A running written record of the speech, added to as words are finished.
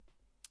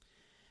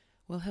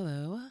Well,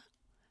 hello.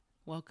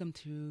 Welcome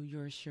to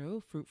your show,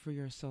 Fruit for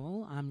Your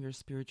Soul. I'm your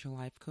spiritual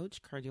life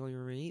coach, Cordelia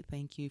Reed.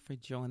 Thank you for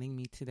joining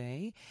me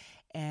today.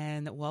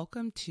 And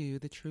welcome to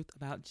The Truth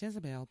About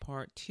Jezebel,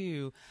 Part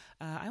 2.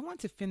 I want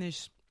to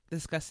finish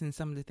discussing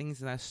some of the things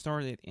that I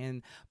started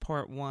in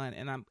Part 1.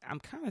 And I'm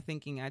kind of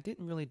thinking I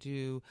didn't really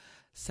do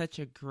such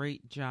a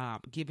great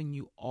job giving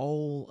you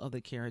all of the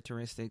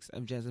characteristics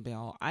of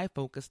Jezebel. I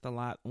focused a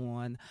lot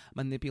on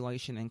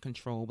manipulation and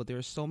control, but there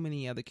are so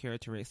many other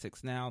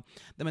characteristics. Now,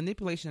 the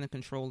manipulation and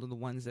control are the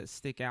ones that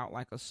stick out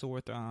like a sore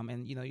thumb,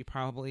 and you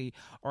probably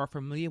are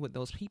familiar with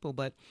those people.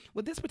 But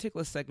with this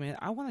particular segment,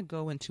 I want to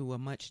go into a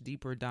much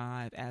deeper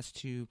dive as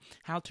to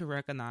how to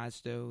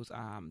recognize those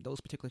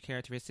particular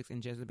characteristics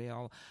in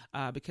Jezebel,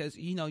 because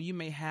you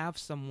may have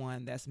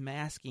someone that's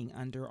masking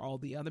under all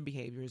the other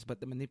behaviors, but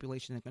the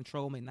manipulation and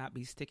control may not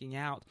be sticking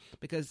out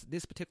because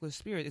this particular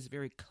spirit is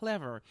very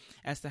clever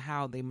as to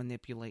how they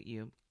manipulate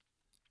you.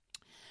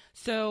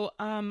 So,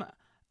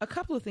 a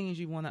couple of things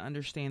you want to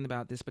understand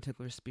about this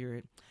particular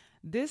spirit.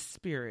 This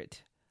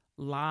spirit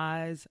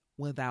lies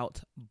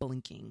without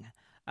blinking.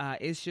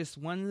 It's just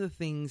one of the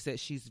things that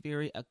she's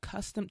very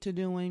accustomed to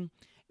doing,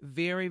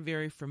 very,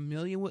 very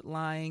familiar with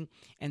lying,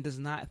 and does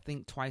not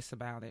think twice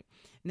about it.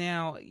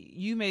 Now,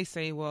 you may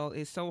say, well,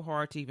 it's so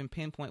hard to even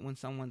pinpoint when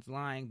someone's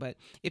lying, but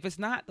if it's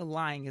not the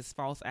lying, it's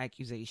false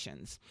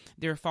accusations.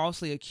 They're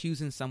falsely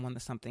accusing someone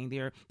of something.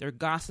 They're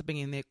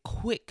gossiping, and they're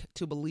quick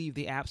to believe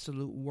the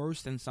absolute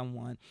worst in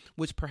someone,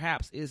 which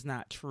perhaps is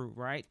not true,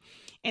 right?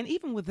 And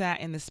even with that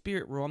in the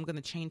spirit world, I'm going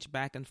to change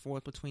back and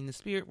forth between the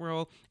spirit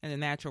world and the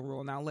natural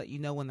world, and I'll let you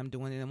know when I'm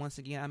doing it. And once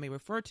again, I may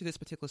refer to this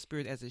particular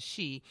spirit as a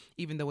she,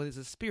 even though it is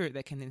a spirit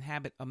that can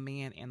inhabit a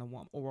man and a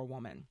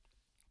woman.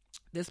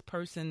 This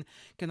person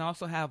can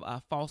also have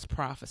a false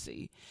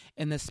prophecy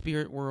in the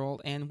spirit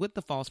world. And with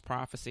the false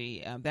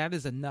prophecy, that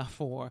is enough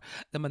for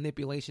the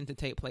manipulation to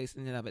take place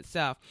in and of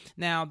itself.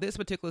 Now, this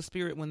particular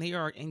spirit, when they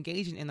are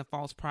engaging in a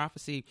false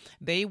prophecy,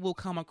 they will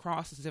come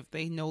across as if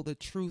they know the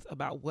truth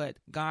about what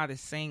God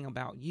is saying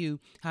about you.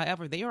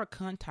 However, they are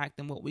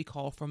contacting what we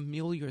call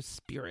familiar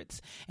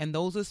spirits. And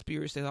those are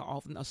spirits that are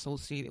often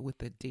associated with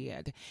the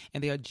dead.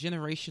 And they are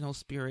generational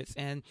spirits.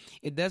 And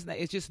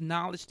it's just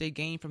knowledge they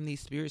gain from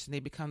these spirits, and they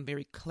become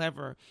very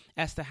clever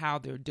as to how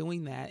they're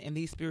doing that. And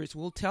these spirits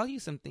will tell you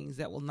some things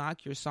that will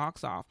knock your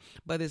socks off,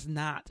 but it's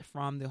not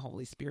from the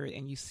Holy Spirit.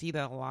 And you see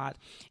that a lot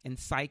in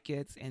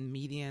psychics and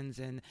mediums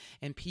and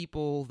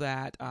people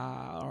that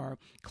are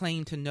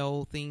claim to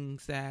know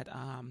things that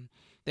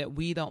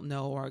we don't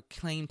know, or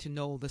claim to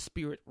know the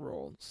spirit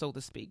world, so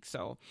to speak.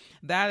 So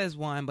that is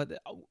one. But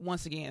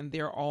once again,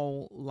 they're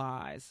all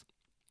lies.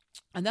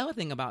 Another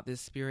thing about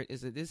this spirit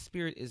is that this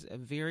spirit is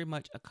very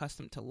much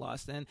accustomed to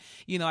lust. And,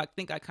 I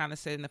think I kind of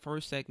said in the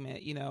first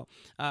segment,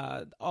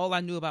 all I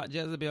knew about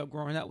Jezebel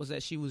growing up was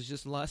that she was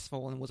just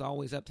lustful and was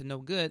always up to no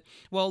good.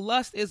 Well,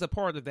 lust is a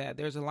part of that.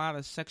 There's a lot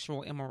of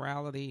sexual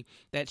immorality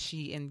that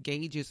she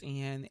engages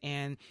in.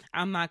 And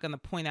I'm not going to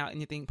point out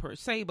anything per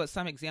se, but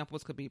some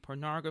examples could be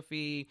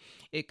pornography.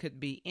 It could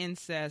be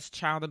incest,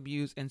 child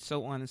abuse, and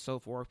so on and so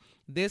forth.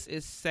 This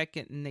is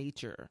second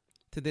nature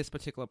to this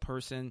particular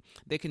person.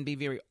 They can be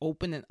very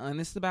open and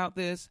honest about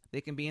this.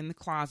 They can be in the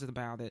closet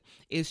about it.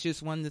 It's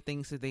just one of the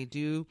things that they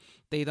do.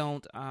 They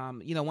don't,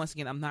 once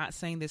again, I'm not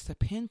saying this to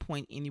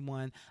pinpoint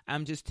anyone.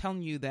 I'm just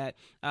telling you that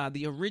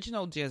the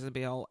original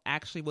Jezebel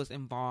actually was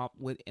involved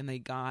in a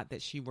god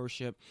that she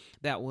worshiped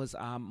that was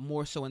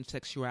more so in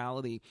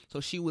sexuality.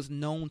 So she was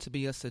known to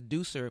be a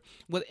seducer,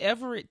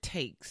 whatever it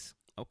takes,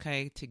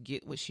 okay, to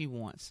get what she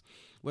wants,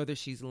 whether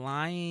she's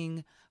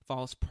lying,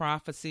 false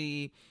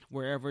prophecy,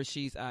 wherever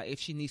she's, if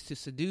she needs to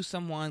seduce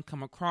someone,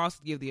 come across,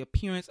 give the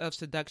appearance of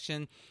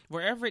seduction,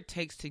 wherever it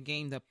takes to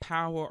gain the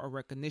power or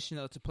recognition,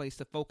 or to place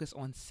the focus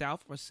on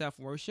self or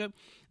self-worship.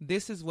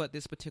 This is what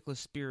this particular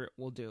spirit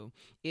will do.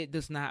 It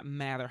does not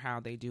matter how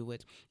they do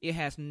it. It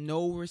has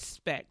no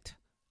respect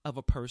of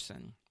a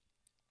person.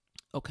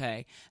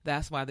 Okay,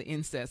 that's why the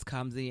incest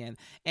comes in.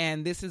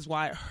 And this is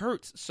why it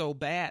hurts so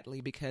badly,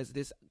 because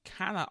this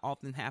kind of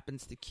often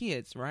happens to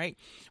kids, right?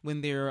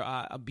 When they're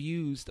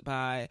abused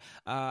by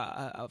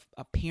a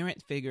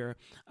parent figure,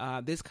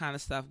 this kind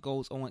of stuff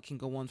can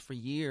go on for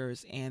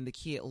years, and the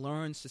kid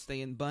learns to stay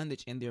in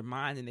bondage in their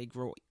mind, and they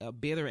grow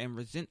bitter and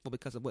resentful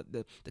because of what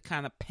the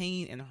kind of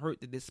pain and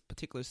hurt that this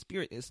particular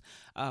spirit is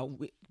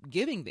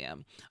giving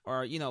them,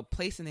 or,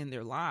 placing in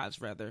their lives,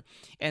 rather.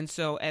 And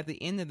so at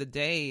the end of the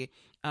day,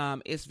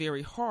 it's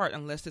very hard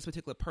unless this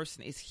particular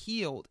person is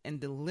healed and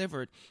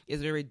delivered.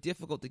 It's very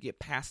difficult to get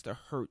past the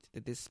hurt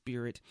that this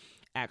spirit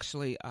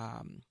actually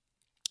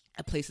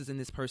places in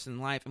this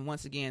person's life. And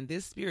once again,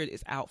 this spirit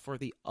is out for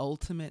the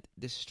ultimate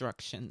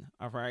destruction,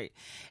 all right?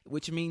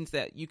 Which means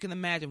that you can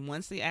imagine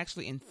once they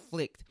actually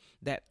inflict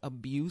that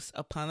abuse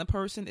upon a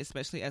person,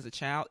 especially as a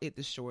child, it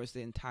destroys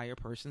the entire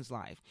person's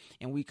life.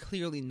 And we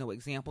clearly know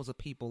examples of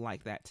people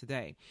like that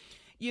today.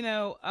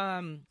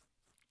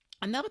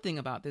 Another thing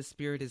about this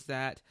spirit is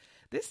that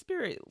this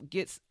spirit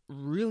gets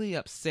really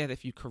upset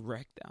if you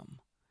correct them.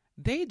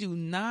 they do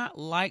not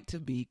like to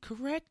be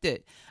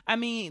corrected. I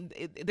mean,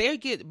 they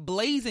get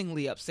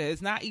blazingly upset.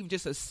 It's not even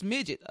just a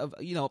smidget of,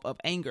 of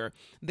anger.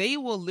 They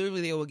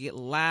will get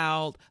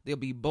loud. They'll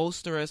be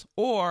boisterous,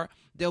 or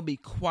they'll be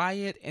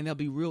quiet, and they'll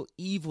be real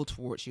evil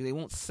towards you. They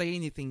won't say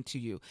anything to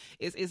you.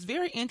 It's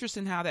very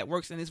interesting how that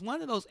works. And it's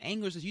one of those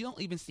angers that you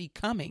don't even see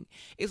coming.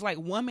 It's like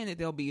 1 minute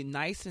they'll be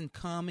nice and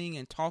calming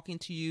and talking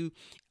to you,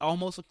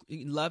 almost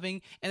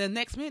loving. And the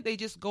next minute they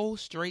just go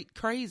straight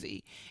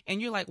crazy.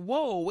 And you're like,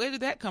 whoa, where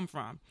did that come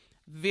from?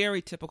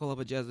 Very typical of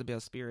a Jezebel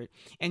spirit.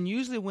 And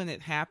usually when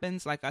it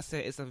happens, like I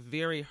said, it's a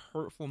very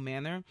hurtful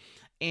manner.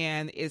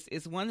 And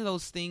it's one of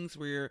those things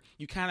where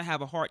you kind of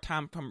have a hard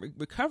time from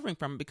recovering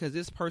from it, because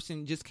this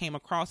person just came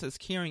across as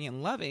caring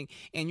and loving.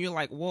 And you're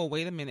like, whoa,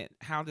 wait a minute.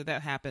 How did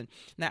that happen?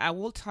 Now, I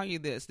will tell you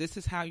this. This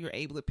is how you're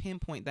able to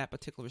pinpoint that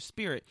particular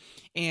spirit.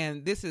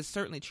 And this is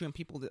certainly true in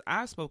people that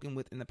I've spoken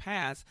with in the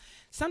past.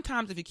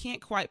 Sometimes if you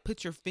can't quite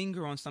put your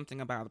finger on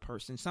something about a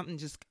person, something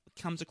just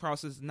comes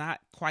across as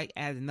not quite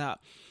adding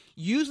up.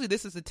 Usually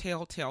this is a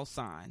telltale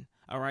sign.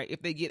 All right.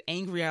 If they get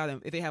angry out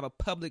and if they have a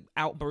public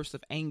outburst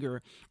of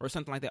anger or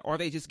something like that, or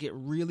they just get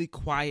really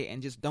quiet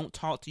and just don't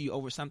talk to you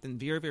over something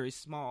very, very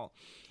small.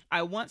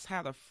 I once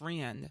had a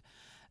friend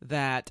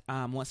that,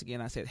 once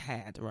again, I said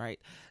had, right?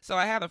 So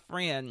I had a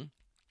friend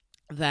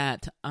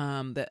that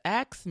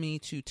asked me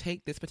to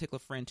take this particular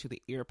friend to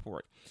the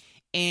airport.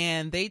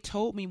 And they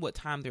told me what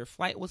time their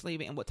flight was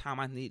leaving and what time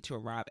I needed to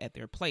arrive at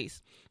their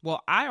place.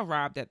 Well, I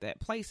arrived at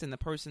that place and the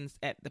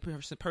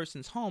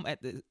person's home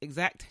at the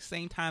exact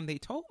same time they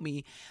told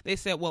me. They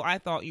said, well, I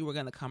thought you were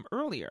going to come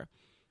earlier.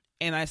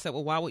 And I said,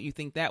 well, why would you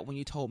think that when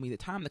you told me the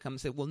time to come? They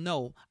said, well,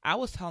 no, I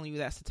was telling you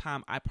that's the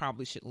time I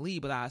probably should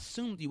leave, but I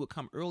assumed you would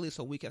come early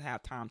so we could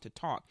have time to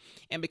talk.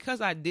 And because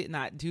I did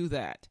not do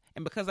that,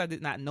 and because I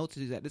did not know to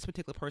do that, this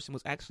particular person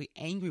was actually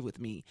angry with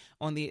me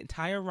on the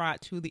entire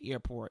ride to the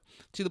airport,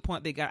 to the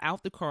point they got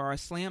out the car,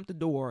 slammed the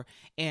door,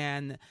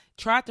 and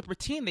tried to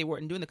pretend they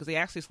weren't doing it, because they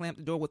actually slammed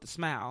the door with a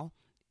smile.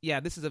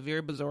 Yeah, this is a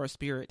very bizarre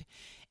spirit.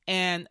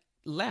 And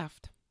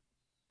left.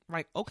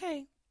 Like,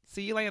 okay,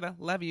 see you later.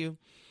 Love you.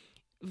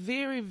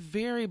 Very,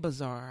 very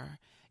bizarre,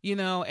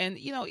 and,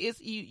 it's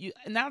you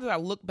now that I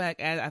look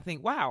back at it, I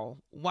think, wow,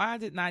 why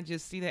didn't I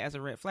just see that as a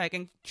red flag?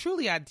 And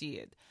truly I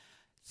did.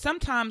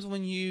 Sometimes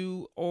when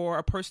you or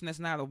a person that's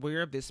not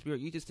aware of this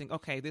spirit, you just think,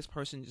 okay, this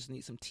person just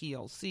needs some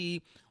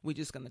TLC. We're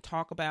just going to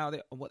talk about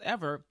it or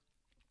whatever.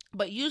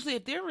 But usually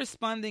if they're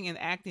responding and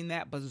acting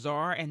that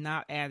bizarre and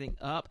not adding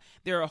up,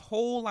 there are a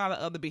whole lot of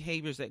other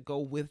behaviors that go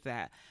with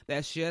that.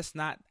 That's just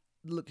not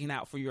looking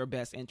out for your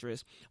best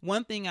interest.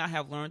 One thing I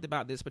have learned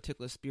about this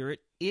particular spirit,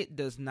 it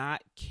does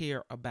not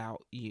care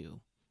about you.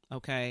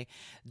 Okay.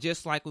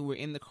 Just like we were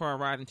in the car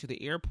riding to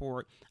the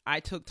airport, I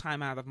took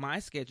time out of my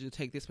schedule to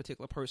take this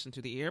particular person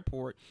to the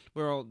airport.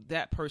 Well,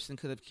 that person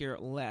could have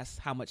cared less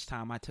how much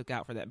time I took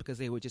out for that, because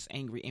they were just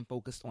angry and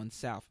focused on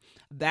self.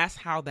 That's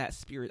how that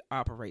spirit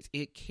operates.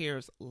 It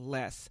cares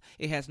less.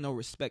 It has no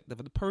respect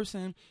of the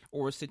person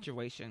or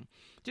situation.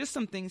 Just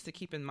some things to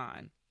keep in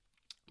mind.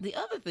 The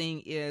other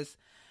thing is,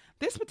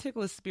 this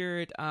particular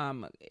spirit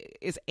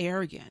is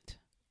arrogant,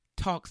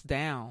 talks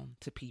down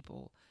to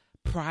people,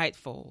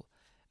 prideful,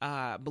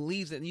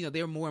 believes that,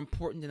 they're more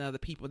important than other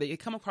people. They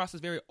come across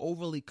as very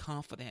overly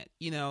confident.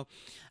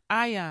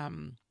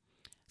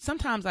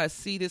 Sometimes I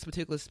see this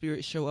particular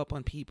spirit show up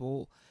on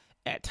people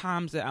at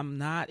times that I'm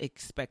not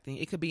expecting.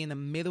 It could be in the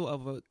middle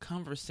of a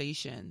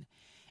conversation,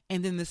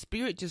 and then the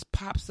spirit just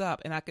pops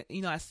up, and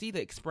I see the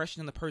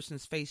expression on the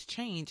person's face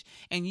change.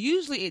 And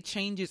usually it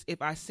changes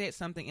if I said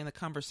something in a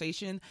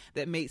conversation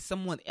that made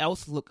someone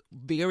else look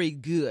very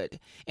good.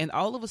 And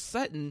all of a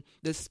sudden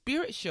the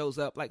spirit shows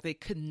up like they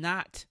could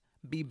not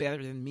be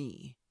better than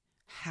me.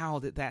 How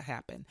did that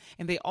happen?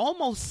 And they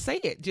almost say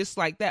it just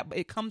like that, but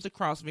it comes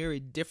across very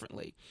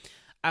differently.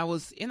 I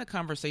was in a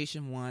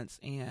conversation once,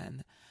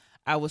 and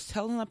I was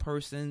telling a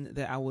person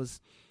that I was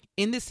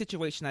in this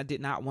situation I did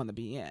not want to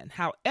be in.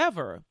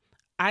 However,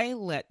 I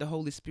let the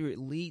Holy Spirit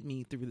lead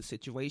me through the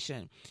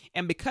situation.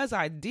 And because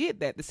I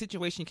did that, the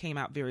situation came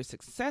out very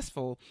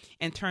successful.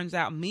 And turns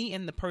out me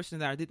and the person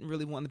that I didn't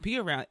really want to be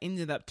around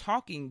ended up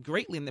talking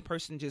greatly. And the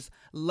person just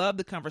loved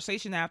the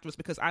conversation afterwards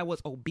because I was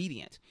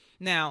obedient.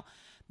 Now,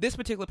 this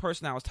particular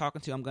person I was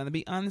talking to, I'm going to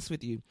be honest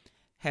with you,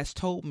 has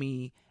told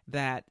me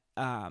that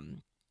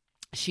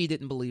she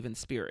didn't believe in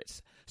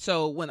spirits.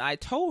 So when I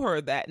told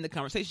her that in the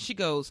conversation, she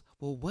goes,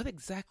 well, what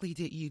exactly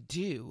did you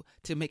do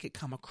to make it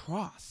come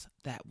across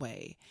that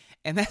way?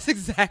 And that's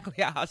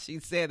exactly how she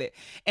said it.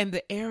 And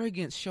the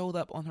arrogance showed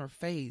up on her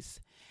face.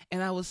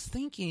 And I was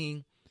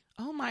thinking,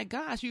 oh my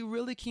gosh, you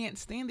really can't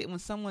stand it when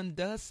someone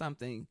does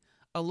something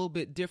a little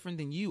bit different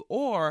than you,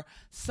 or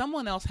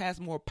someone else has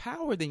more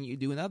power than you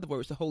do. In other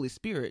words, the Holy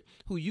Spirit,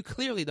 who you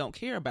clearly don't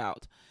care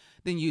about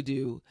than you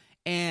do.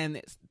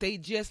 And they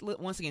just,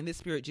 once again, this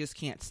spirit just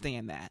can't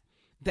stand that.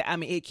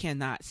 It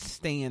cannot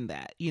stand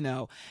that,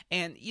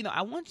 And,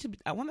 I want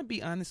to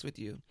be honest with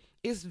you.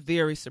 It's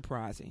very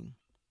surprising.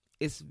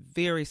 it's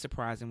very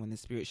surprising when the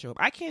spirit show up.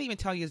 I can't even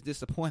tell you it's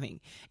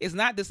disappointing. It's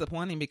not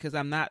disappointing because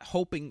I'm not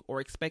hoping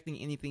or expecting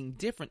anything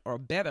different or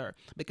better,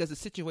 because the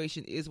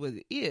situation is what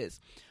it is.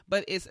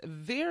 But it's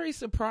very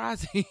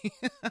surprising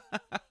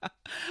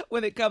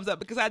when it comes up,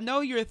 because I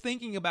know you're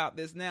thinking about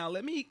this now.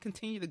 Let me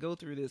continue to go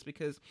through this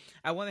because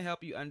I want to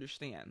help you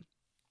understand.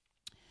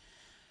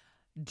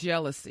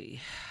 Jealousy.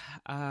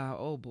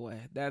 Oh boy,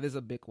 that is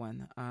a big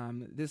one.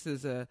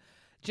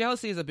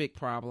 Jealousy is a big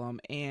problem.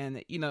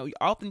 And,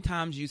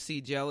 oftentimes you see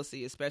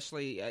jealousy,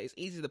 especially it's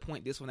easy to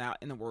point this one out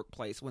in the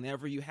workplace.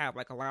 Whenever you have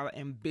like a lot of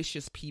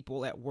ambitious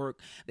people at work,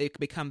 they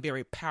become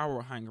very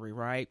power hungry,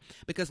 right?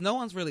 Because no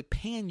one's really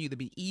paying you to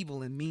be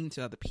evil and mean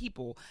to other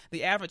people.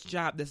 The average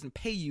job doesn't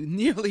pay you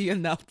nearly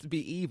enough to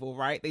be evil,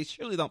 right? They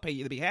surely don't pay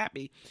you to be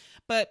happy.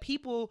 But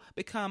people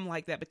become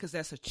like that because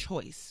that's a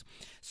choice.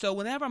 So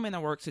whenever I'm in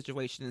a work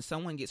situation and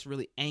someone gets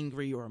really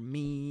angry or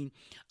mean,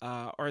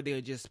 or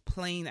they're just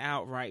plain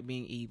outright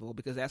being evil,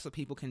 because that's what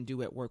people can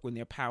do at work when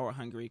they're power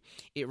hungry,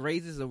 it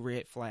raises a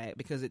red flag,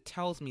 because it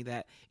tells me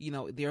that,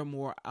 they're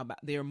more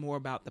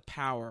about the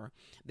power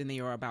than they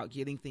are about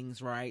getting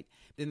things right,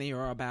 than they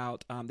are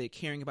about they're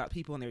caring about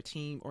people in their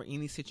team or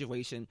any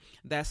situation.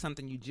 That's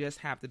something you just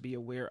have to be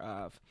aware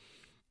of.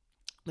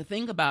 The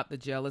thing about the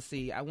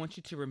jealousy, I want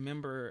you to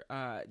remember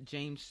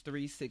James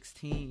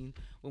 3:16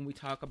 when we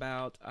talk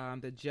about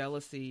the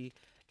jealousy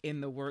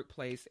in the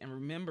workplace. And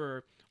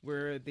remember,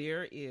 where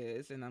there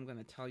is, and I'm going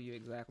to tell you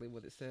exactly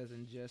what it says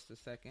in just a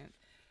second,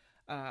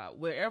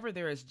 wherever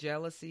there is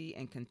jealousy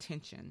and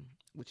contention,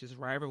 which is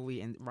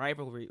rivalry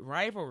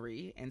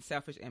and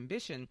selfish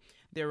ambition,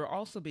 there will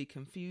also be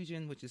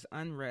confusion, which is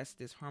unrest,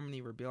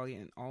 disharmony,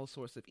 rebellion, and all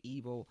sorts of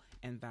evil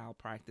and vile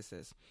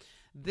practices.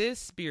 This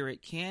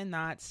spirit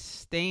cannot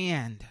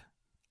stand.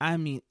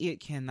 It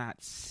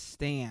cannot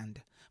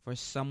stand for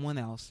someone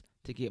else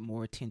to get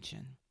more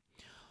attention.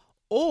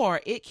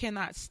 Or it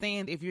cannot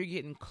stand if you're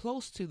getting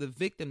close to the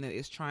victim that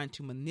is trying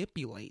to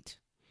manipulate,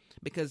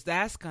 because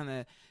that's going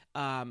to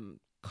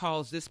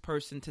cause this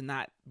person to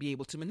not be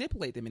able to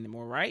manipulate them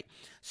anymore, right?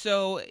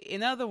 So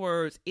in other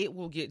words, it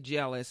will get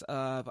jealous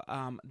of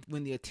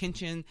when the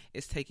attention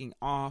is taking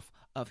off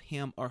of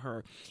him or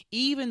her.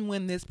 Even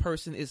when this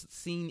person is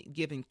seen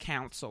giving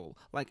counsel,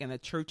 like in a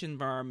church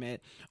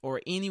environment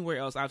or anywhere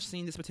else, I've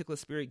seen this particular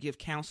spirit give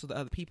counsel to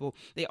other people.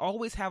 They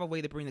always have a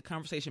way to bring the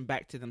conversation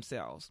back to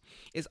themselves.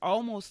 It's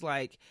almost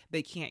like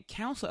they can't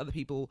counsel other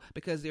people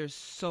because they're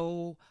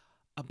so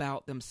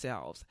about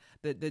themselves.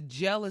 The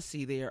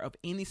jealousy there of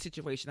any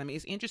situation.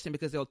 It's interesting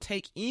because they'll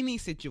take any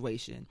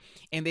situation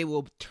and they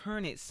will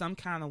turn it some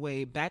kind of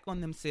way back on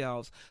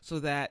themselves so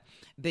that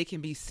they can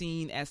be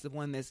seen as the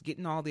one that's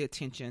getting all the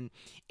attention,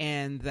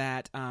 and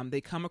that they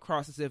come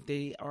across as if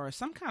they are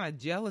some kind of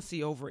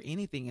jealousy over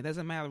anything. It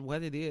doesn't matter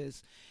what it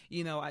is.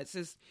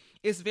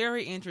 It's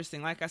very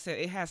interesting. Like I said,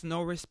 it has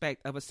no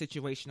respect of a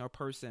situation or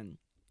person.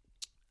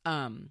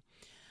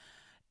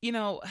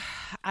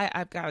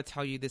 I've got to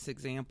tell you this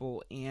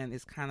example, and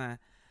it's kind of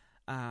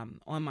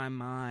on my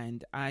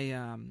mind.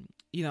 I'm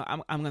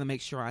going to make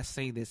sure I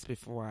say this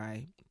before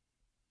I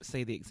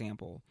say the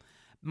example.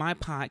 My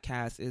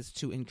podcast is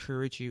to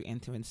encourage you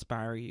and to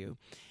inspire you,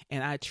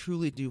 and I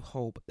truly do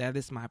hope, that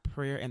is my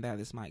prayer and that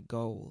is my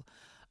goal.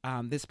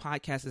 This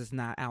podcast is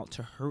not out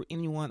to hurt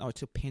anyone or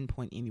to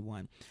pinpoint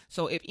anyone.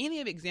 So if any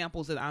of the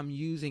examples that I'm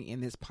using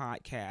in this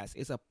podcast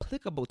is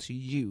applicable to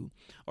you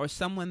or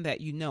someone that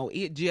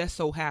it just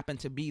so happened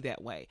to be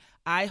that way,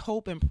 I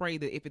hope and pray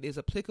that if it is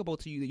applicable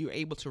to you, that you're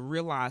able to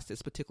realize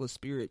this particular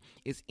spirit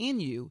is in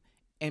you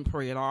and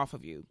pray it off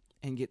of you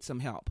and get some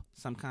help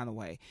some kind of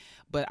way.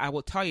 But I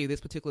will tell you,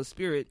 this particular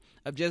spirit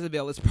of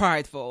Jezebel is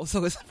prideful,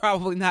 so it's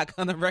probably not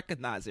going to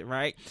recognize it,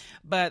 right?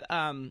 But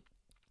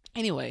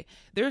anyway,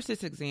 there's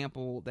this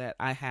example that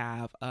I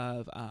have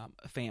of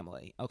a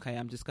family. Okay,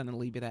 I'm just going to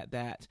leave it at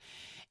that.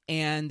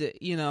 And,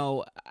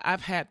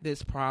 I've had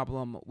this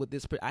problem with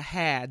this. I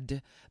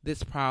had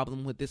this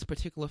problem with this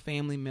particular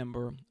family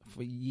member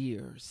for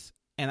years.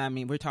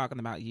 And we're talking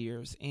about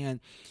years. And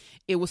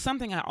it was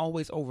something I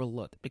always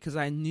overlooked because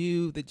I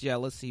knew the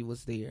jealousy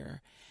was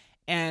there.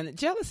 And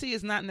jealousy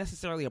is not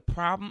necessarily a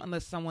problem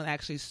unless someone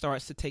actually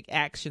starts to take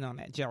action on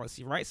that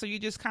jealousy, right? So you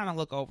just kind of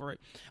look over it.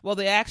 Well,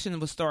 the action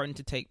was starting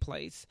to take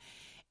place.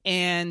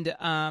 And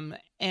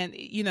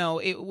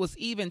it was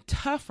even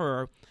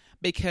tougher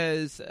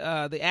because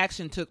the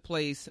action took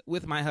place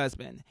with my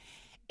husband.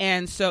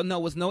 And so, no,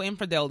 it was no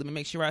infidelity. Let me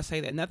make sure I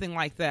say that. Nothing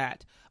like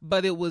that.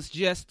 But it was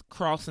just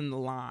crossing the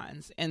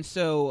lines. And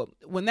so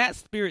when that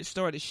spirit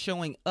started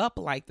showing up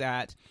like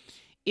that,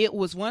 it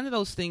was one of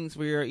those things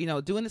where,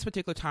 during this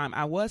particular time,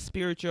 I was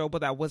spiritual,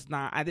 but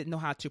I didn't know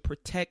how to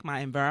protect my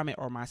environment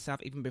or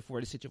myself even before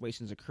the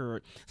situations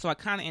occurred. So I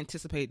kind of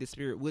anticipated the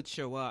spirit would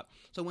show up.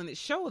 So when it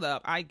showed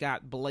up, I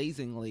got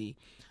blazingly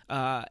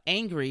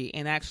angry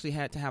and actually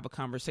had to have a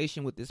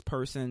conversation with this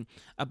person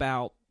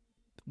about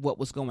what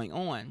was going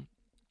on.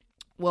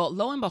 Well,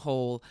 lo and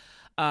behold,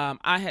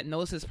 I had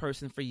noticed this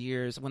person for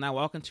years. When I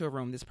walk into a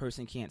room, this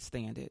person can't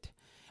stand it.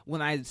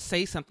 when I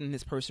say something,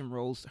 this person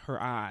rolls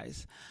her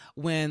eyes.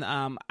 When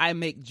I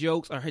make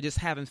jokes or her just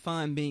having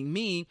fun being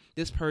me,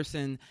 this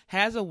person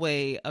has a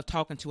way of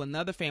talking to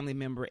another family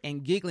member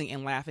and giggling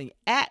and laughing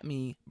at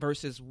me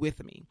versus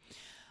with me.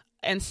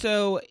 And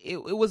so it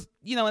was,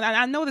 and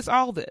I noticed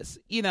all this,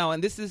 and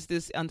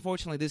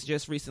unfortunately, this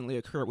just recently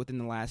occurred within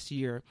the last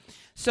year.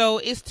 So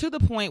it's to the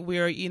point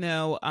where,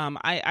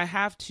 I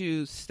have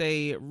to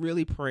stay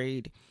really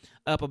prayed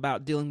up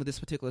about dealing with this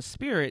particular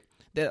spirit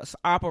that's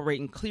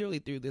operating clearly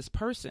through this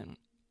person.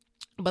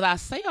 But I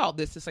say all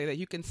this to say that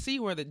you can see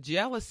where the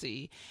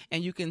jealousy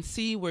and you can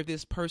see where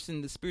this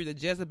person, the spirit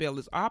of Jezebel,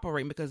 is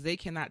operating because they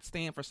cannot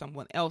stand for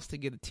someone else to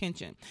get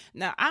attention.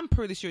 Now, I'm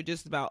pretty sure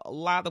just about a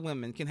lot of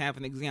women can have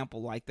an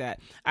example like that.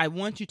 I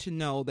want you to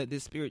know that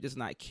this spirit does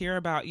not care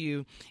about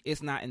you.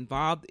 It's not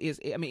involved.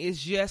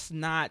 It's just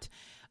not.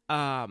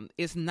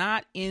 It's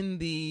not in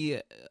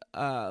the.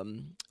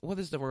 What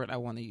is the word I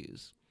want to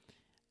use?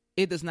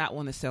 It does not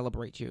want to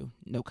celebrate you,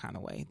 no kind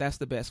of way. That's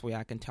the best way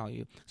I can tell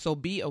you. So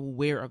be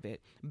aware of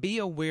it. Be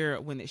aware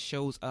when it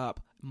shows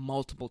up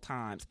multiple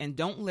times, and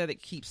don't let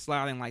it keep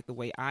sliding like the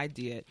way I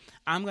did.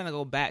 I'm going to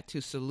go back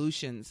to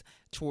solutions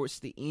towards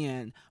the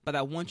end, but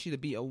I want you to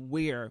be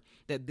aware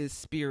that this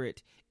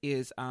spirit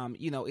is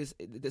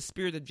the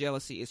spirit of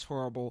jealousy is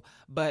horrible,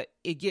 but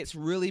it gets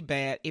really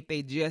bad if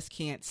they just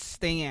can't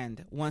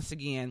stand, once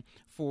again,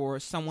 for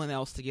someone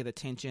else to get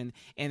attention,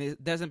 and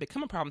it doesn't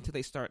become a problem until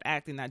they start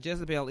acting. Now,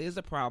 Jezebel is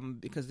a problem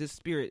because this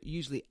spirit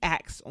usually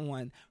acts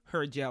on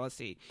her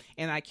jealousy,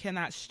 and I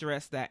cannot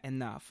stress that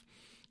enough.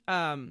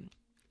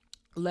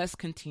 Let's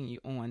continue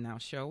on now,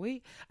 shall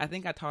we? I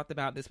think I talked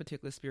about this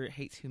particular spirit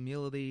hates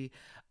humility.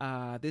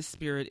 This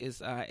spirit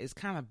is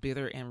kind of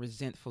bitter and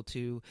resentful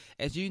too.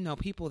 As you know,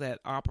 people that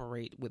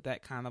operate with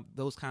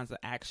those kinds of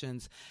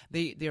actions,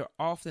 they're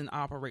often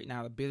operating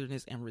out of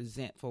bitterness and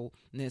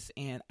resentfulness.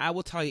 And I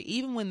will tell you,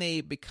 even when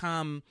they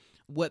become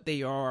what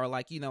they are,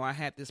 like, I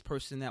had this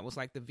person that was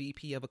like the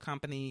VP of a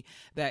company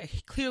that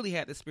clearly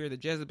had the spirit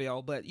of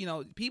Jezebel, but,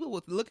 people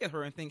would look at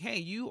her and think, hey,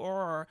 you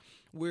are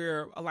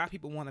where a lot of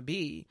people want to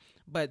be,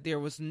 but there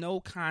was no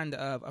kind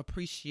of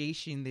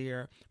appreciation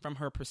there from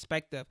her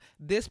perspective.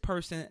 This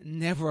person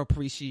never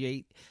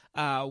appreciate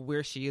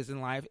where she is in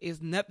life.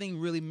 Nothing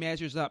really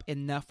measures up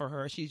enough for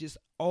her. She's just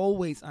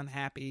always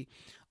unhappy,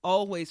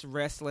 always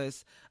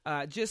restless,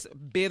 just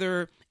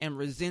bitter and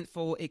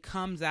resentful. It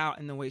comes out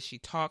in the way she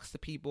talks to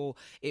people.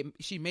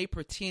 She may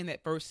pretend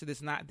at first that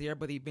it's not there,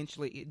 but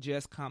eventually it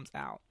just comes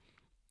out.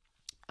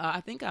 I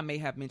think I may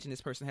have mentioned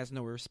this person has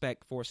no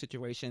respect for a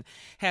situation,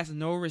 has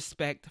no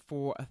respect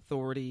for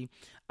authority.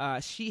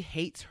 She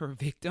hates her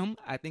victim.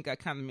 I think I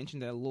kind of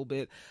mentioned that a little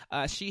bit.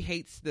 She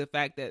hates the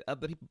fact that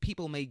other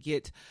people may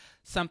get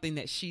something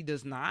that she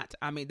does not.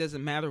 I mean, it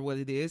doesn't matter what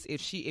it is.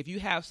 If you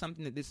have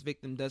something that this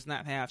victim does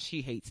not have,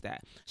 she hates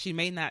that. She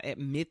may not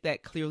admit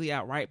that clearly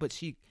outright, but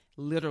she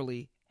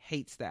literally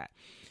hates that.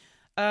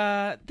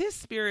 This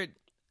spirit.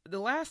 The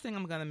last thing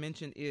I'm going to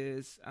mention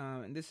is,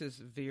 and this is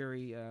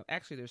very,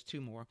 actually there's two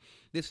more.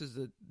 This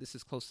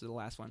is close to the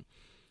last one.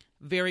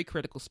 Very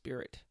critical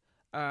spirit.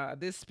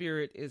 This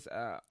spirit is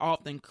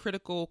often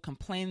critical,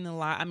 complaining a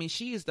lot. I mean,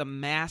 she is the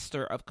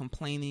master of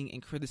complaining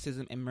and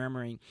criticism and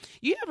murmuring.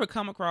 You ever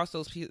come across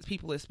those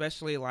people,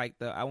 especially like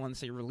I want to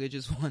say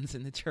religious ones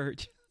in the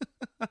church?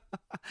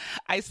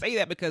 I say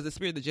that because the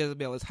spirit of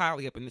Jezebel is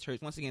highly up in the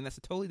church. Once again, that's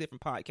a totally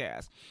different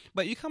podcast.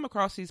 But you come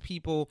across these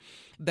people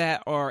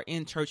that are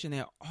in church and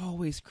they're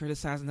always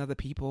criticizing other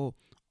people.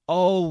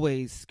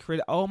 Always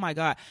oh my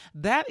God.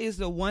 That is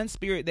the one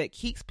spirit that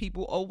keeps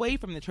people away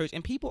from the church.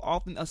 And people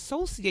often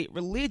associate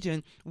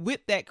religion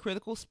with that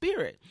critical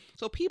spirit.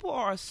 So people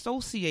are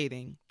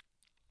associating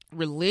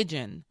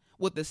religion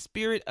with the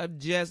spirit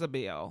of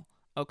Jezebel.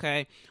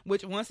 Okay,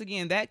 which once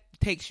again, that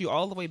takes you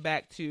all the way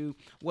back to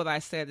what I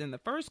said in the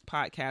first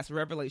podcast,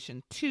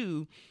 Revelation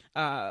 2.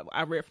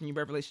 I read from you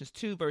Revelations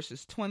 2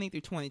 verses 20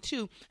 through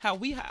 22, how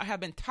we have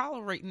been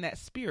tolerating that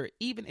spirit,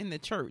 even in the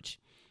church.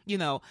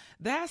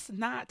 That's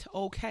not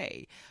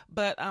okay.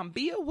 But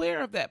be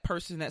aware of that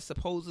person that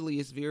supposedly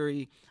is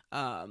very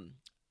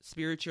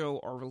spiritual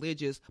or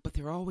religious, but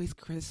they're always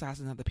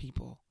criticizing other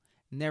people.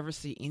 Never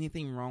see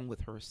anything wrong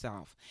with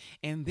herself.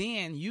 And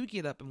then you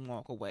get up and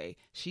walk away.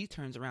 She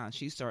turns around and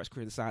she starts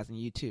criticizing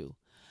you too.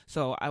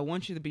 So I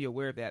want you to be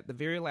aware of that. The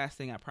very last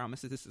thing I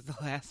promise is this is the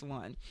last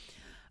one.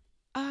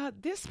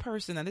 This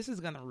person, and this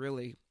is going to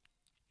really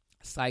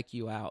psych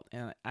you out.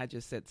 And I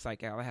just said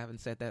psych out. I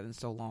haven't said that in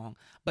so long.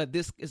 But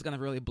this is going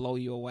to really blow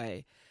you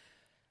away.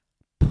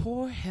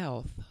 Poor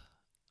health.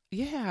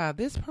 Yeah,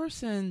 this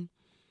person,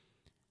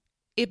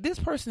 if this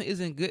person is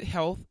in good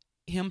health,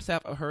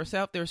 himself or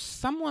herself, there's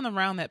someone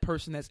around that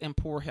person that's in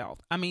poor health.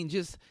 I mean,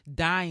 just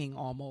dying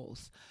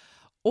almost.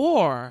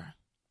 Or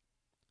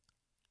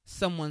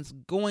someone's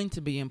going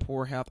to be in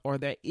poor health, or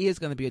there is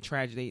going to be a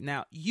tragedy.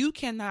 Now, you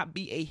cannot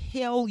be a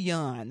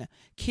hellion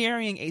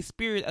carrying a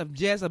spirit of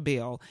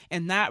Jezebel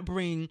and not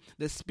bring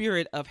the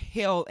spirit of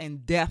hell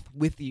and death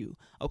with you.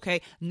 Okay?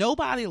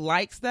 Nobody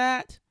likes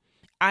that.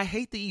 I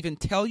hate to even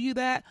tell you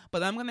that,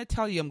 but I'm going to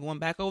tell you, I'm going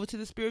back over to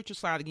the spiritual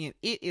side again.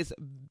 It is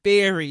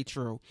very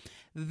true.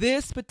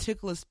 This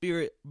particular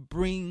spirit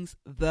brings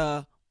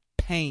the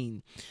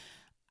pain.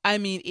 I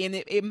mean, and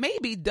it may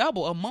be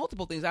double or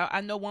multiple things.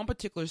 I know one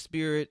particular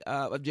spirit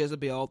of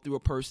Jezebel through a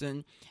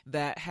person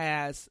that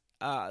has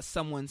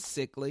someone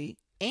sickly,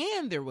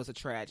 and there was a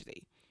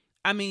tragedy.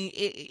 I mean,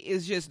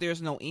 it's just,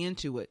 there's no end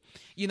to it,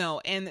 you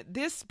know, and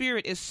this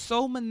spirit is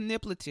so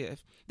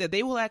manipulative that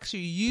they will actually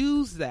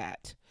use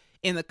that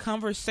in a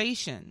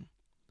conversation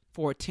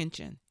for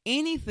attention,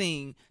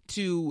 anything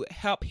to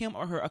help him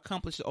or her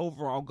accomplish the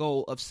overall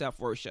goal of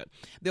self-worship.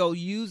 They'll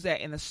use that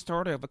in the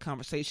starter of a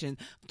conversation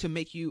to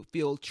make you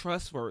feel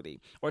trustworthy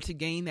or to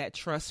gain that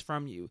trust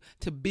from you,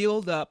 to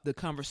build up the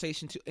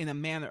conversation in a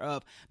manner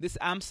of this,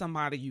 I'm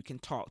somebody you can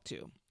talk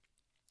to.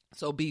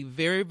 So be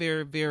very,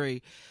 very,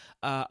 very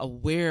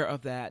aware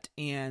of that.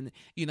 And,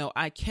 you know,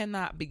 I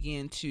cannot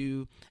begin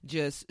to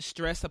just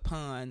stress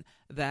upon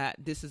that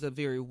this is a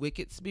very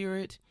wicked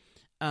spirit.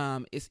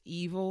 It's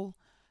evil.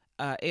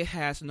 It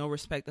has no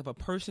respect of a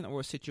person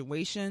or a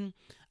situation.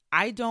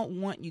 I don't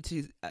want you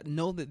to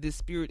know that this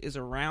spirit is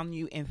around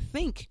you and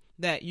think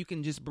that you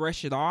can just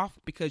brush it off,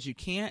 because you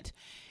can't.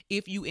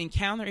 If you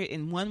encounter it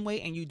in one way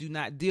and you do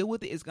not deal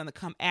with it, it's going to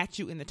come at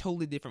you in a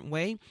totally different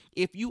way.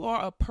 If you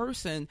are a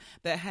person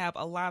that have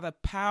a lot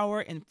of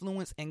power,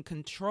 influence, and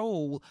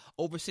control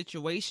over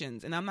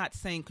situations, and I'm not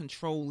saying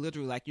control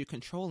literally like you're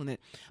controlling it,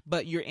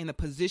 but you're in a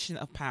position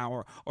of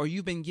power, or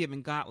you've been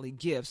given godly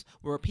gifts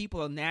where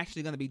people are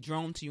naturally going to be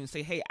drawn to you and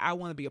say, hey, I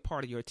want to be a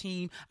part of your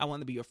team. I want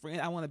to be your friend.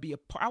 I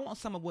want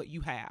some of what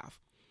you have.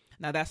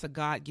 Now, that's a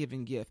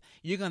God-given gift.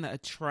 You're going to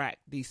attract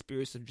these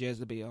spirits of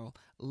Jezebel,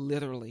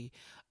 literally,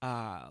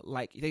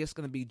 like they're just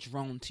going to be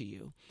drawn to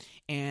you.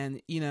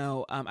 And, you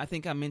know, I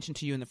think I mentioned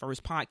to you in the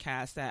first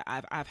podcast that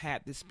I've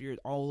had this spirit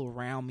all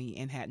around me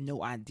and had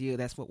no idea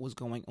that's what was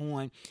going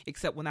on,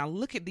 except when I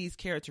look at these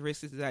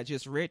characteristics that I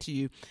just read to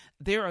you,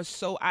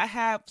 I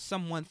have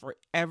someone for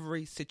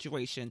every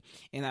situation.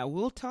 And I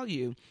will tell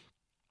you,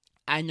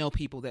 I know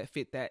people that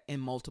fit that in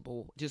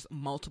multiple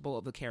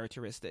of the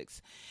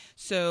characteristics.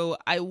 So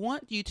I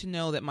want you to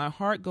know that my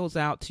heart goes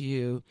out to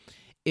you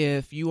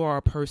if you are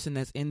a person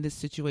that's in this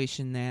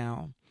situation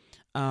now,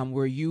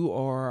 where you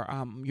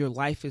are, you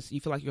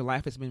feel like your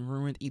life has been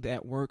ruined either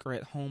at work or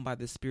at home by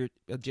the spirit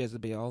of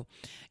Jezebel,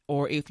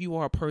 or if you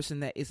are a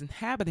person that is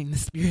inhabiting the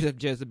spirit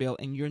of Jezebel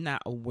and you're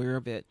not aware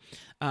of it.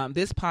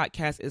 This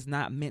podcast is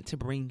not meant to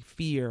bring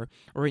fear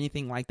or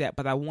anything like that,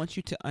 but I want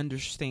you to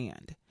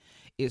understand.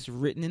 It's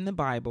written in the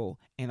Bible,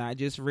 and I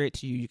just read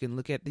to you. You can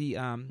look at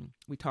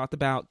we talked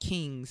about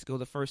Kings. Go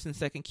to 1st and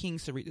 2nd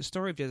Kings to read the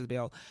story of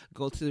Jezebel.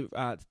 Go to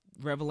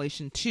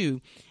Revelation 2,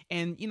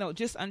 and, you know,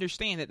 just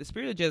understand that the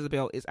spirit of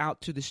Jezebel is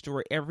out to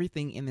destroy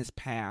everything in this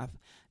path,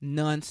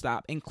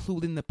 nonstop,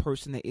 including the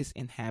person that is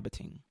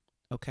inhabiting.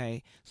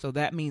 Okay, so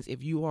that means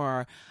if you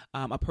are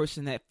a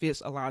person that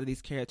fits a lot of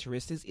these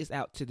characteristics, it's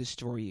out to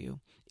destroy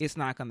you. It's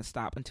not going to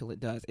stop until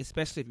it does,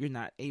 especially if you're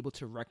not able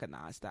to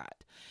recognize that.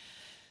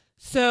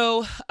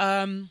 So,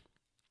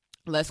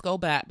 let's go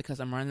back because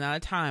I'm running out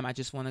of time. I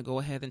just want to go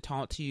ahead and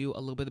talk to you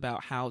a little bit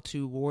about how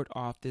to ward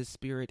off this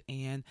spirit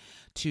and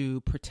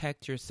to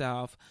protect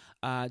yourself.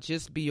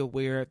 Just be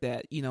aware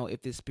that, you know,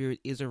 if this spirit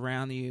is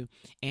around you,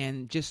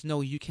 and just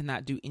know you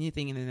cannot do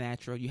anything in the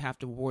natural. You have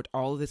to ward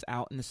all of this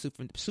out in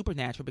the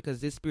supernatural,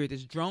 because this spirit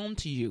is drawn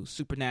to you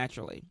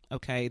supernaturally.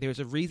 Okay. There's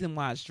a reason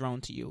why it's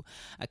drawn to you.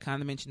 I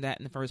kind of mentioned that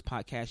in the first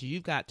podcast.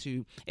 You've got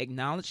to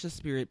acknowledge the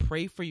spirit,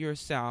 pray for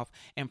yourself,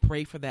 and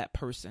pray for that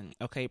person.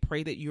 Okay.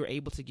 Pray that you're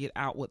able to get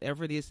out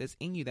whatever it is that's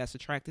in you that's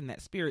attracting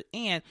that spirit,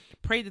 and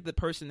pray that the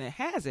person that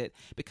has it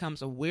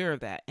becomes aware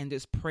of that, and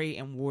just pray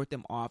and ward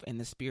them off in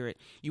the spirit.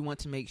 You want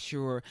to make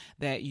sure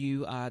that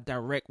you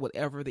direct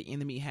whatever the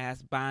enemy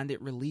has, bind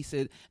it, release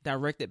it,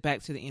 direct it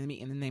back to the enemy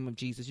in the name of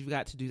Jesus. You've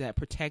got to do that.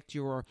 Protect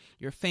your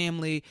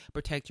family,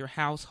 protect your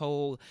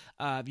household.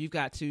 You've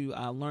got to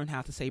learn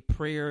how to say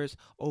prayers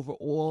over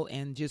oil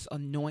and just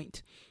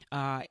anoint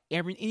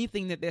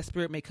anything that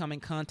spirit may come in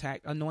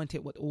contact, anoint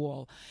it with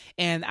oil.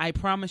 And I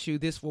promise you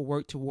this will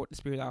work to ward the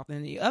spirit off.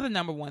 And the other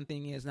number one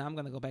thing is, now I'm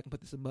going to go back and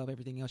put this above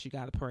everything else, you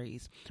got to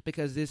praise,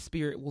 because this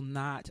spirit will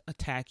not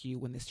attack you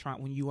when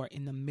you are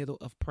in the middle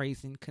of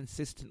praising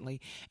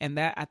consistently. And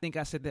that, I think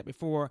I said that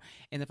before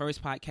in the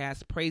first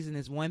podcast, praising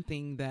is one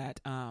thing that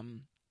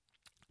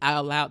I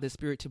allowed the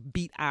spirit to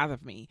beat out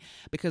of me,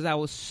 because I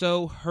was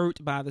so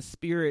hurt by the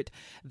spirit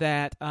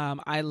that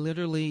I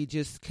literally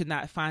just could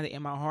not find it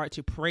in my heart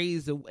to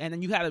praise. And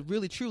then you got to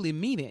really, truly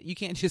mean it. You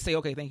can't just say,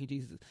 okay, thank you,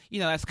 Jesus. You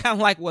know, that's kind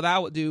of like what I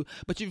would do,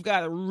 but you've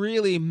got to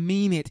really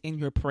mean it in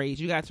your praise.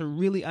 You got to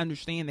really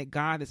understand that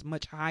God is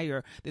much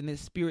higher than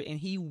this spirit, and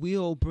he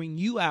will bring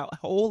you out a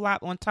whole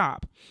lot on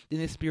top than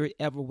this spirit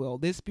ever will.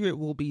 This spirit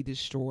will be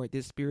destroyed.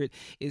 This spirit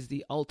is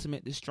the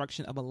ultimate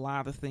destruction of a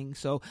lot of things.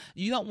 So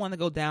you don't want to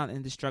go down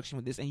in destruction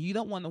with this, and you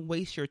don't want to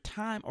waste your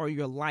time or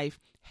your life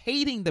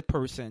hating the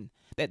person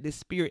that this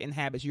spirit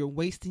inhabits. You're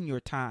wasting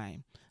your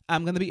time.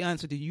 I'm going to be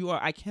honest with you.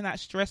 I cannot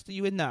stress to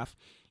you enough.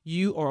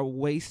 You are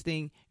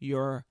wasting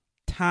your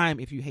time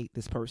if you hate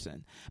this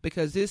person,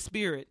 because this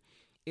spirit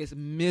is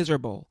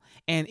miserable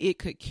and it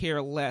could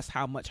care less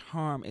how much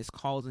harm is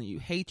causing you.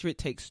 Hatred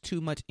takes too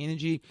much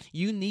energy.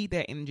 You need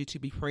that energy to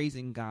be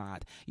praising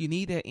God. You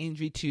need that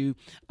energy to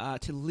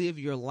live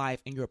your life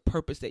and your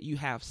purpose that you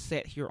have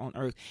set here on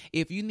earth.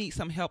 If you need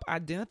some help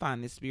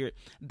identifying this spirit,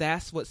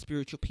 that's what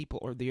spiritual people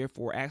are there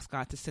for. Ask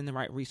God to send the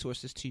right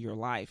resources to your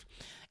life.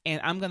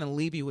 And I'm going to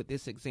leave you with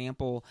this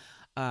example.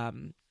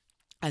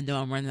 I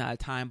know I'm running out of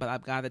time, but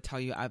I've got to tell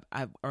you,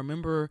 I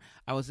remember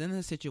I was in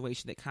a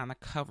situation that kind of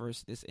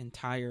covers this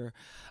entire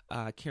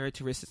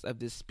characteristics of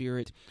this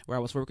spirit, where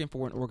I was working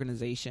for an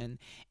organization,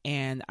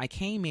 and I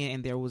came in,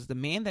 and there was the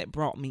man that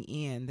brought me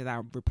in that I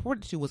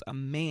reported to was a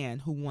man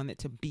who wanted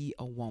to be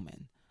a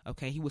woman.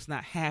 Okay, he was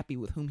not happy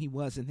with whom he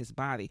was in his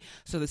body.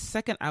 So the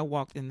second I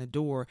walked in the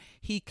door,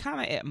 he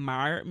kind of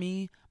admired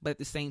me, but at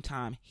the same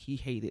time, he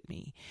hated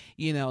me,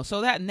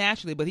 so that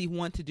naturally, but he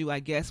wanted to do,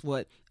 I guess,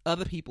 what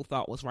other people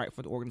thought was right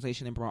for the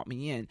organization and brought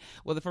me in.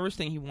 Well, the first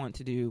thing he wanted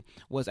to do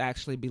was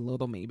actually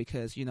belittle me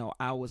because,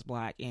 I was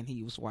black and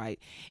he was white.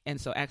 And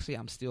so actually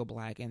I'm still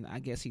black and I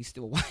guess he's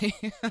still white.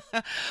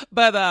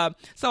 But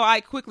so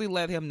I quickly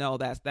let him know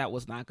that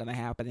was not going to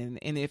happen.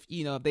 And if,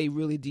 if they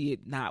really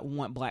did not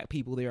want black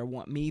people there or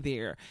want me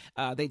there,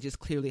 they just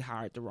clearly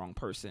hired the wrong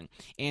person.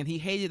 And he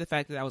hated the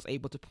fact that I was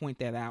able to point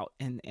that out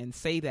and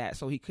say that,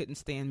 so he couldn't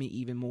stand me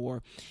even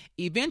more.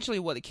 Eventually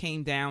what it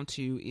came down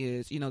to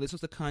is, this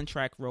was a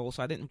contract role,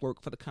 so I didn't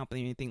work for the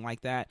company or anything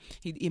like that.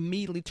 He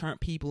immediately turned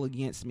people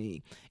against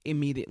me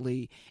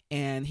immediately,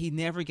 and he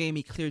never gave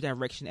me clear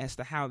direction as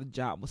to how the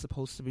job was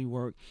supposed to be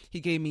worked. He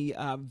gave me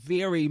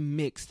very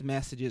mixed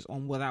messages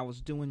on what I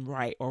was doing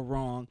right or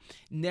wrong.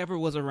 Never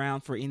was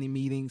around for any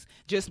meetings,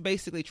 just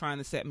basically trying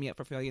to set me up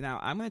for failure. Now,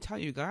 I'm going to tell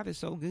you, God is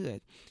so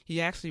good.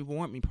 He actually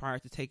warned me prior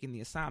to taking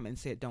the assignment and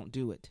said, don't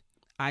do it.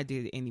 I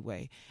did it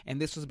anyway.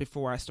 And this was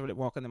before I started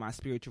walking in my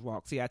spiritual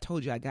walk. See, I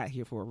told you I got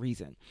here for a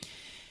reason.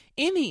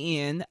 In the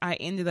end, I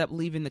ended up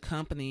leaving the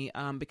company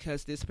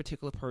because this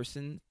particular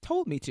person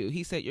told me to.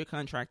 He said, your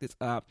contract is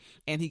up,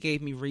 and he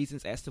gave me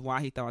reasons as to why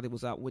he thought it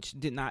was up, which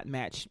did not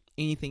match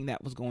anything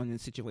that was going on in the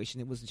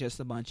situation. It was just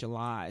a bunch of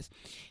lies.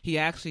 He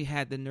actually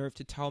had the nerve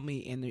to tell me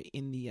in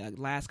the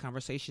last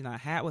conversation I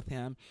had with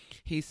him,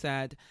 he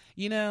said,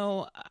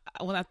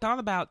 when I thought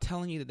about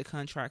telling you that the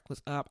contract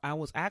was up, I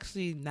was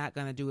actually not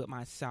going to do it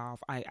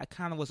myself. I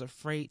kind of was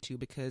afraid to,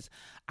 because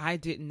I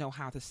didn't know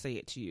how to say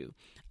it to you.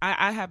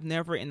 I have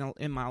never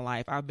in my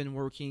life, I've been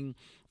working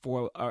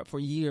for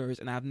years,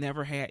 and I've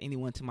never had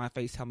anyone to my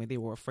face tell me they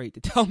were afraid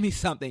to tell me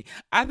something.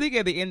 I think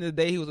at the end of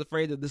the day, he was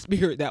afraid of the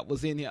spirit that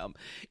was in him,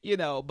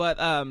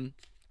 but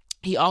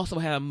he also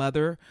had a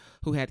mother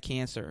who had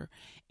cancer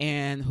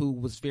and who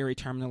was very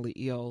terminally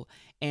ill.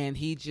 And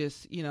he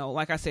just,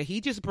 like I said, he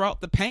just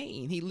brought the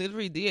pain. He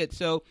literally did.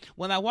 So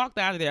when I walked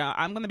out of there,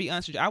 I'm going to be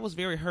honest with you, I was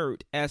very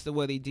hurt as to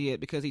what he did,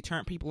 because he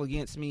turned people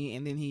against me,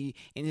 and then he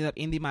ended up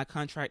ending my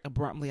contract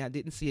abruptly. I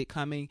didn't see it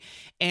coming.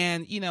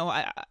 And,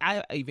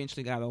 I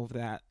eventually got over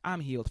that.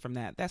 I'm healed from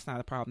that. That's not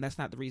a problem. That's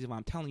not the reason why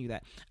I'm telling you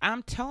that.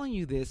 I'm telling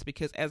you this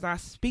because as I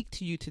speak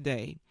to you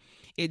today,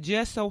 it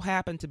just so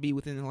happened to be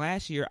within the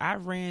last year, I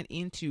ran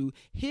into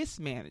his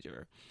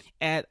manager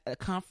at a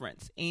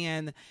conference.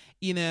 And,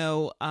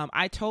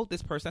 I told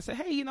this person, I said,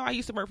 hey, I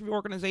used to work for your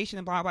organization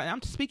and blah, blah. And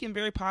I'm speaking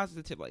very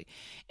positively.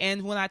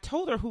 And when I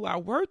told her who I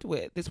worked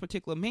with, this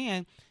particular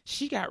man,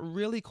 she got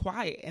really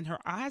quiet and her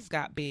eyes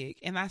got big.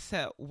 And I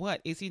said, what?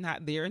 Is he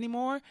not there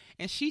anymore?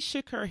 And she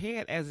shook her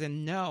head as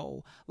in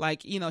no.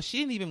 Like, she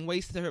didn't even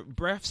waste her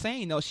breath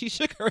saying no. She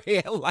shook her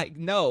head like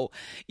no,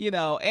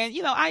 and,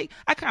 I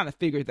kind of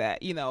figured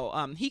that,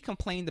 he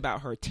complained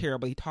about her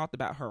terribly. He talked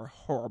about her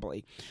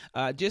horribly,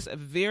 just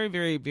very,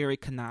 very, very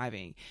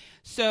conniving.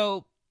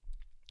 So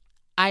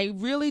I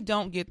really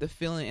don't get the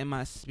feeling in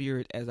my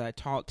spirit as I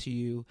talk to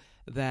you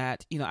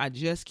that, I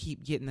just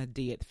keep getting a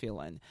dead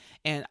feeling.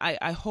 And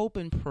I hope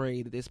and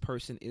pray that this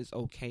person is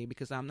okay,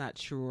 because I'm not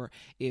sure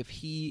if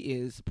he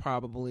is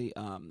probably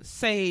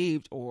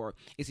saved, or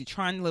is he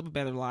trying to live a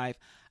better life.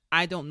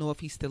 I don't know if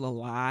he's still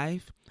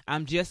alive.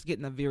 I'm just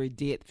getting a very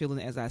dead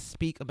feeling as I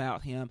speak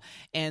about him.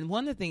 And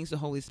one of the things the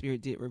Holy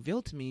Spirit did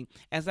reveal to me,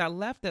 as I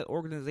left that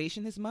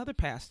organization, his mother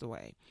passed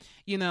away,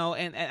 and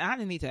I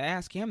didn't need to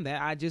ask him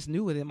that. I just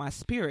knew it in my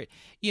spirit,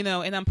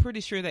 and I'm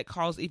pretty sure that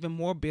caused even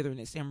more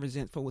bitterness and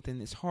resentful within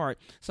his heart.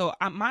 So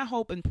my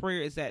hope and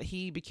prayer is that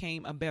he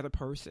became a better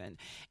person,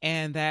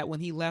 and that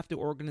when he left the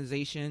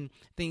organization,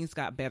 things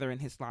got better in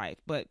his life,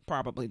 but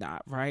probably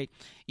not, right?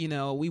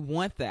 We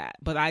want that,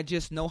 but I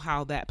just know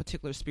how that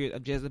particular spirit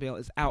of Jezebel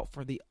is out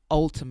for the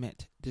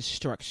ultimate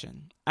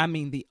destruction. I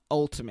mean, the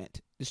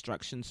ultimate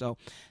destruction. So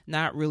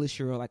not really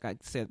sure, like I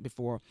said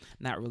before,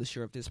 not really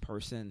sure if this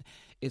person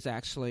is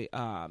actually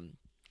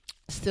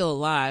still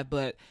alive,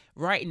 but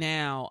right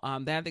now,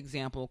 that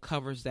example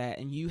covers that,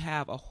 and you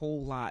have a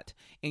whole lot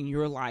in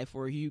your life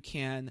where you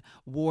can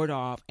ward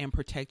off and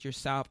protect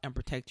yourself and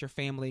protect your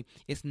family.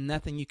 It's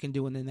nothing you can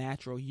do in the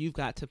natural. You've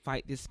got to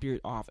fight this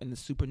spirit off in the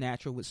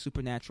supernatural with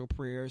supernatural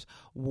prayers,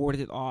 ward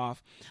it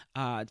off,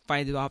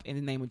 fight it off in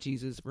the name of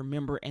Jesus.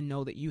 Remember and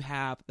know that you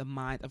have the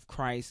mind of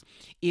Christ.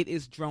 It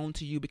is drawn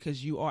to you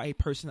because you are a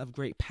person of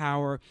great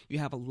power. You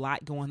have a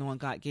lot going on.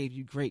 God gave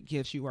you great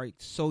gifts. You are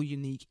so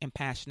unique and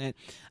passionate.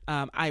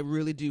 I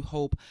really do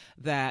hope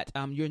that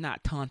you're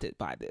not taunted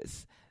by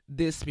this.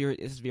 This spirit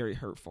is very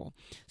hurtful.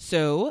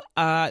 So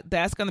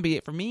that's going to be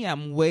it for me.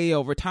 I'm way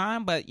over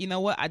time, but you know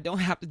what? I don't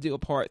have to do a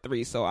part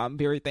 3, so I'm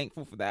very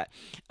thankful for that.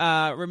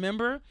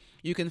 Remember,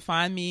 you can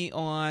find me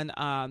on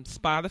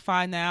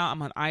Spotify now.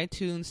 I'm on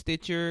iTunes,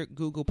 Stitcher,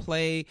 Google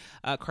Play,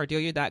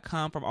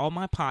 Cardelia.com for all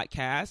my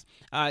podcasts.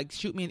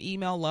 Shoot me an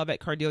email,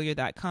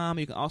 love@cardelia.com.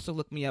 You can also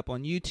look me up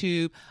on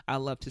YouTube. I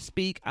love to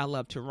speak. I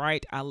love to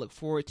write. I look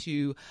forward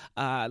to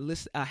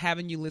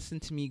having you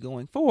listen to me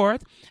going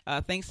forth.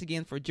 Thanks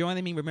again for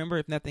joining me. Remember,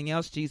 if nothing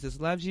else, Jesus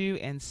loves you,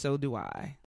 and so do I.